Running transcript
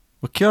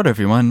Well, kia ora,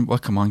 everyone.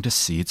 Welcome along to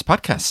Seeds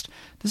Podcast.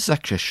 This is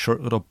actually a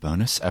short little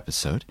bonus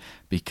episode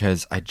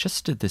because I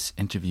just did this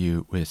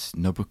interview with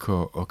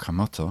Nobuko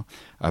Okamoto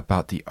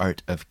about the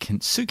art of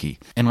kintsugi.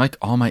 And like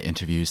all my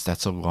interviews,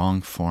 that's a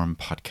long-form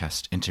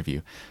podcast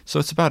interview. So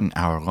it's about an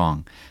hour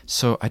long.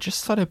 So I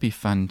just thought it'd be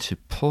fun to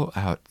pull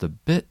out the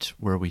bit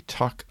where we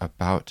talk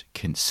about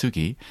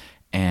kintsugi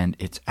and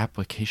its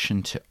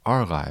application to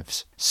our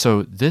lives.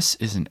 So this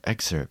is an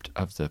excerpt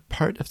of the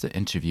part of the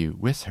interview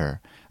with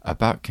her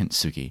about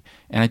kintsugi,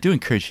 and I do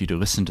encourage you to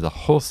listen to the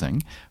whole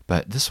thing,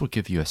 but this will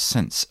give you a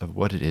sense of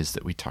what it is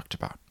that we talked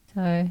about.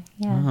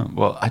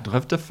 Well, I'd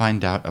love to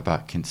find out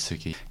about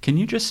kintsugi. Can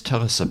you just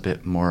tell us a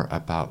bit more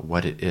about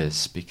what it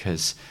is?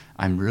 Because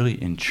I'm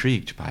really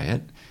intrigued by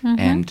it,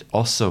 and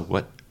also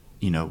what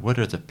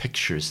are the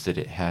pictures that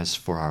it has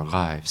for our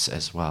lives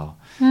as well.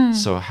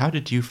 So how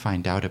did you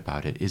find out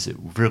about it? Is it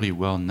really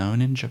well known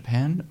in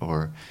Japan,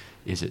 or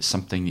is it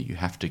something that you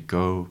have to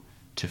go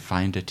to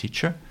find a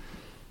teacher?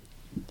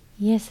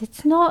 Yes,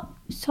 it's not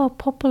so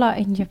popular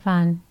in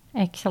Japan,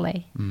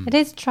 actually. It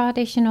is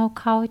traditional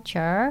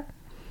culture.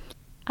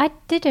 I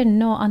didn't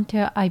know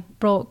until I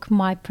broke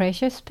my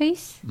precious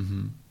piece.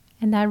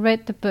 And I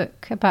read the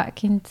book about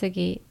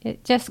kintsugi.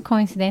 It just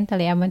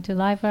coincidentally, I went to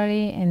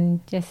library and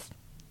just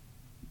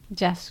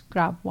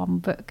grabbed one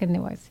book, and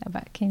it was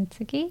about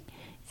kintsugi.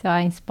 So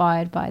I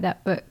inspired by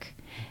that book.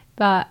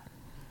 But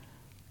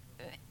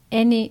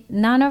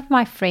none of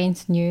my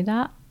friends knew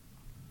that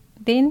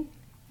then.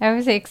 I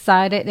was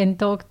excited and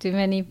talked to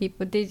many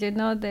people. Did you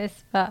know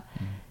this? But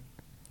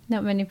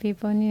not many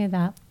people knew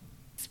that.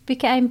 It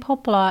became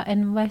popular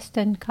in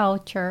Western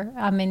culture.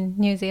 I mean,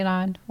 New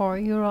Zealand or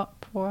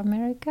Europe or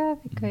America,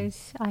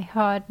 because I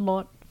heard a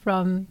lot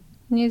from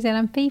New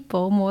Zealand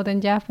people more than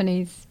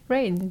Japanese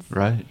friends.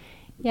 Right.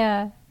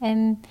 Yeah,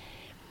 and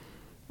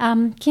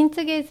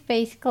kintsugi is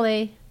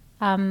basically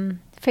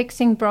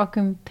fixing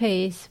broken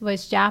piece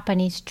with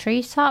Japanese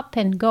tree sap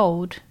and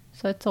gold.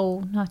 So it's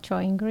all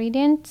natural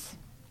ingredients.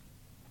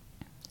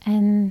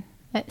 And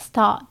it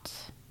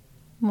starts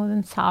more than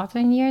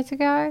 1,000 years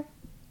ago,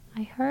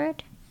 I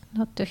heard.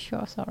 Not too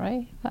sure,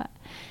 sorry. But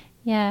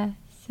yeah,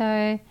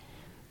 so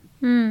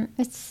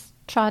it's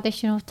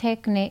traditional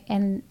techniques.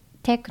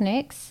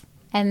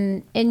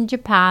 And in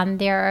Japan,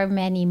 there are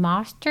many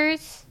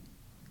masters,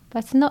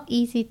 but it's not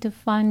easy to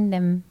find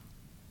them.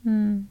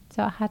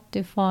 So I had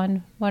to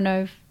find one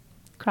of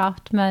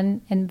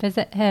craftsmen and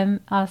visit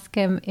him, ask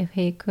him if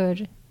he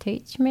could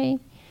teach me.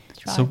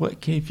 So what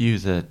gave you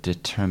the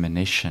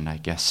determination, I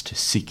guess, to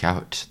seek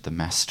out the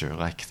master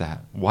like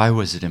that? Why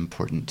was it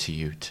important to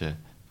you to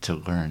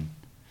learn?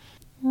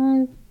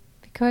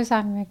 Because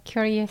I'm a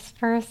curious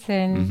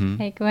person.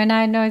 Like when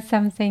I know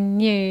something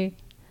new,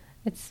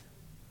 it's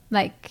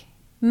like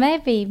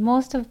maybe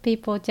most of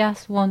people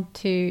just want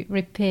to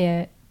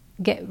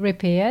get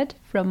repaired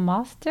from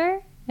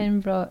master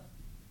and brought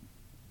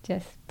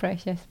just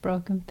precious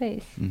broken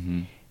piece.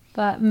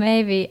 But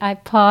maybe I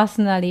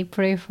personally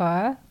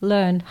prefer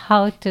learn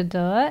how to do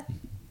it.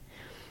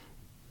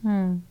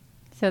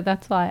 So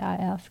that's why I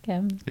asked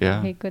him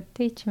if he could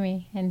teach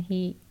me, and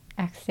he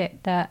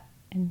accepted that,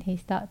 and he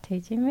started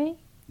teaching me.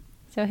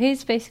 So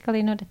he's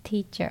basically not a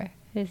teacher;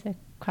 he's a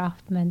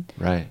craftsman.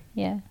 Right.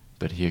 Yeah.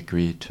 But he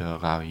agreed to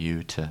allow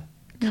you to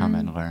come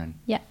and learn.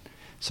 Yeah.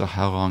 So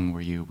how long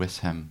were you with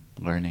him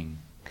learning?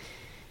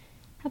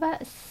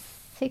 About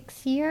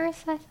 6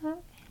 years, I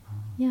thought.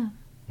 Yeah.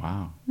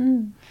 Wow.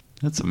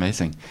 That's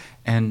amazing.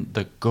 And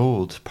the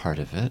gold part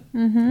of it,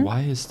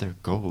 why is there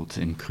gold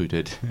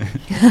included?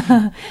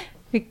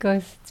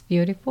 Because it's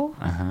beautiful.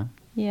 Uh-huh.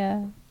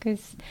 Yeah,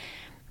 because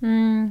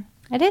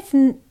it is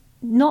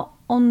not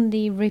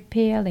only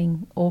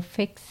repairing or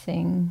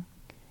fixing.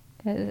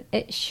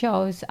 It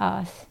shows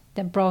us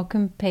the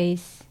broken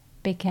piece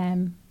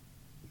became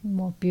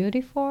more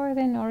beautiful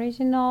than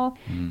original.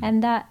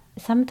 And that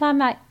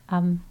sometimes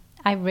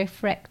I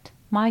reflect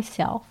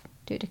myself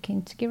to the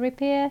kintsugi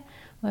repair.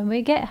 When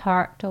we get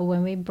hurt or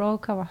when we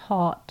broke our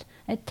heart,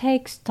 it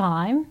takes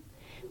time.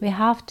 We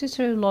have to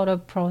through a lot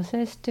of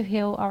process to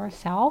heal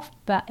ourselves,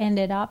 but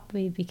ended up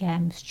we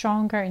became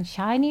stronger and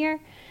shinier.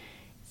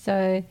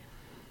 So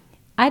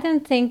I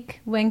don't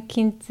think when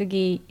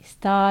kintsugi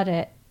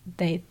started,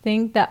 they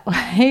think that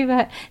way,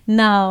 but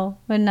now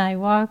when I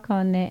work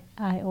on it,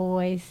 I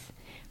always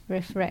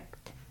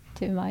reflect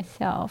to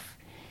myself.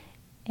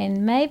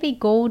 And maybe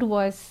gold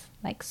was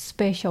like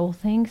special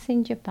things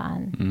in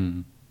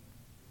Japan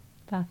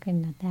back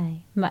in the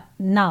day. But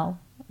now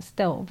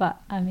still,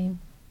 but I mean,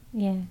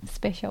 yeah,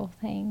 special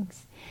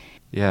things.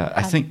 Yeah,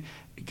 I think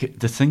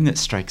the thing that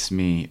strikes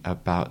me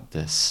about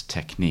this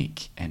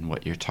technique and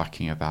what you're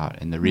talking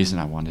about, and the reason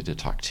I wanted to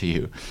talk to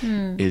you,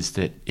 is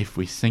that if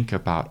we think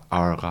about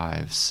our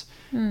lives,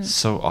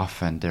 so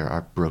often there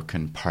are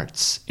broken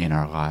parts in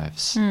our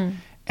lives.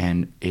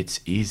 And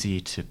it's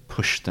easy to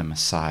push them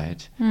aside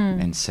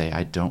and say,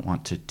 I don't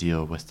want to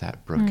deal with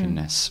that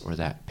brokenness or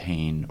that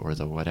pain or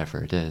the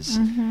whatever it is.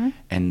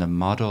 And the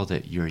model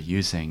that you're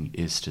using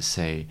is to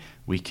say,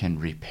 we can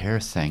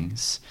repair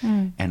things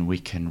and we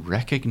can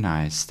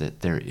recognize that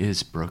there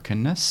is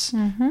brokenness,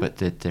 but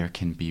that there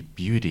can be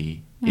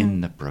beauty in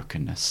the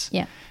brokenness.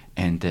 Yeah.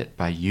 And that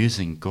by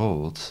using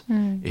gold,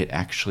 it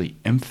actually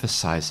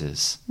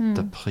emphasizes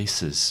the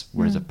places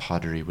where the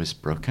pottery was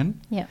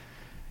broken. Yeah.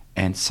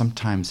 And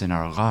sometimes in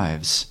our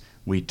lives,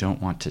 we don't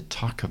want to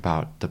talk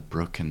about the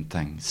broken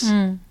things.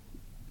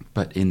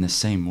 But in the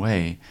same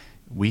way,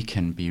 we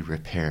can be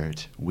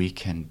repaired, we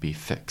can be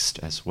fixed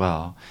as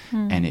well.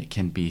 And it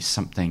can be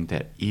something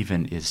that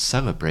even is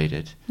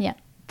celebrated,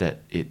 that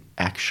it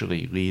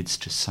actually leads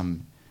to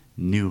some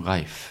new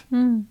life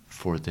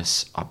for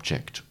this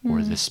object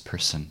or this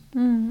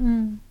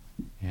person.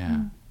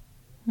 Yeah.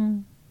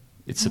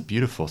 It's a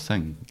beautiful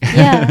thing.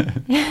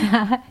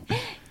 Yeah.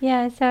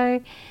 Yeah,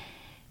 so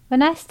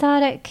when I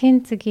started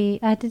Kintsugi,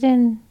 I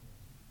didn't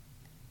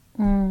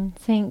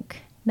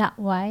think that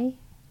way.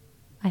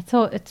 I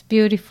thought it's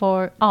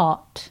beautiful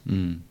art.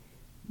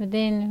 But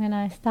then when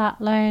I start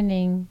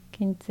learning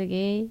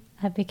Kintsugi,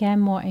 I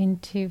became more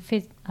into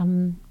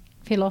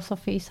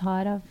philosophy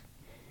side of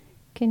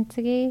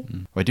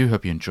Kintsugi. Well, I do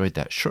hope you enjoyed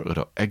that short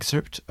little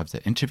excerpt of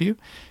the interview.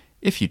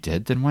 If you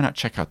did, then why not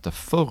check out the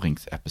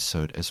full-length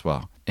episode as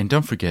well? And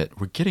don't forget,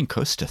 we're getting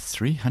close to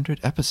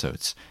 300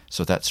 episodes,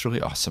 so that's really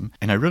awesome.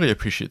 And I really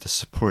appreciate the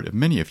support of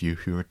many of you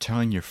who are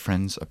telling your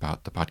friends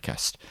about the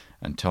podcast.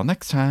 Until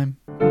next time.